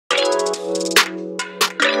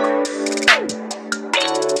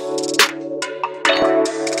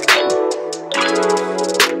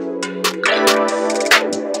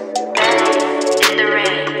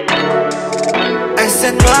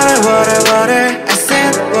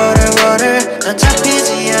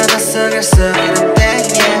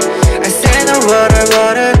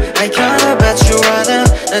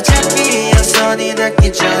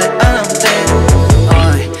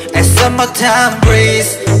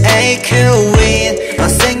could win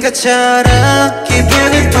어센 것처럼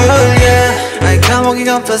기분이 풀려 I 감옥이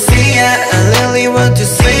검토시야 I really want to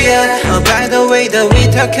see ya Oh by the way the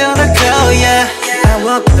winter color yeah I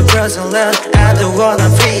want the frozen love I don't wanna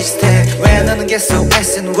freeze tag 왜 너는 계속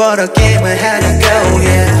ice and water 게임을 하냐고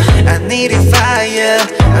yeah I need it fire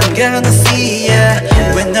I'm gonna see ya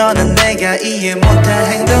왜 너는 내가 이해 못할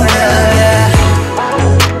행동이야 yeah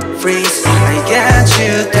Freeze I got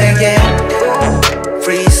you take it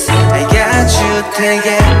Freeze I got you take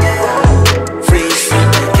it Freeze I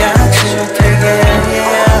got you take it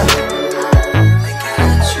yeah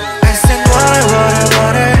I said water water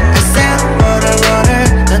water I said water water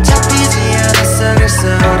넌 잡히지 않았어 그래서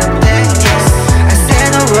어렵대 yes I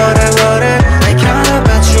said no water water I care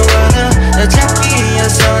about you wanna 너 잡기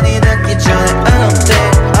위해서 네 닿기 전에 어렵대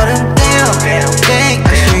어렵대 어렵대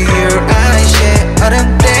I see your eyes yeah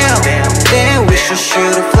어렵대 어렵대 we should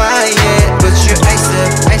shoot a fly yeah Put your eyes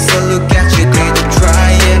up look at you do the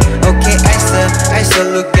try yeah Okay eyes up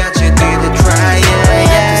look at you do the try yeah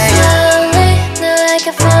yeah yeah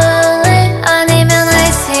너에게 falling 아니면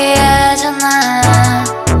icy하잖아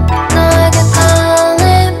너에게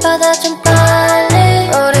calling 받아줘 빨리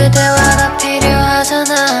우리 대화가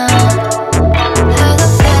필요하잖아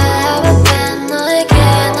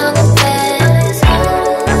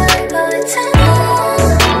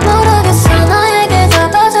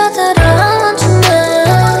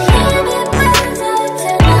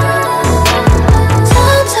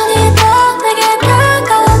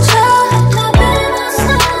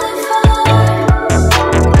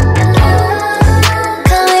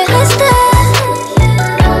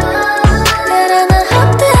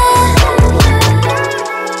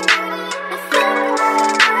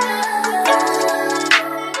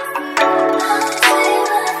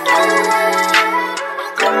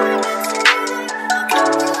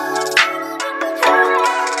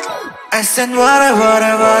I said water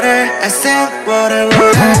water water I said water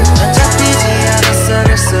water 넌 잡히지 않았어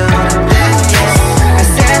그래서 어렵대 I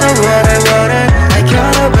said no water water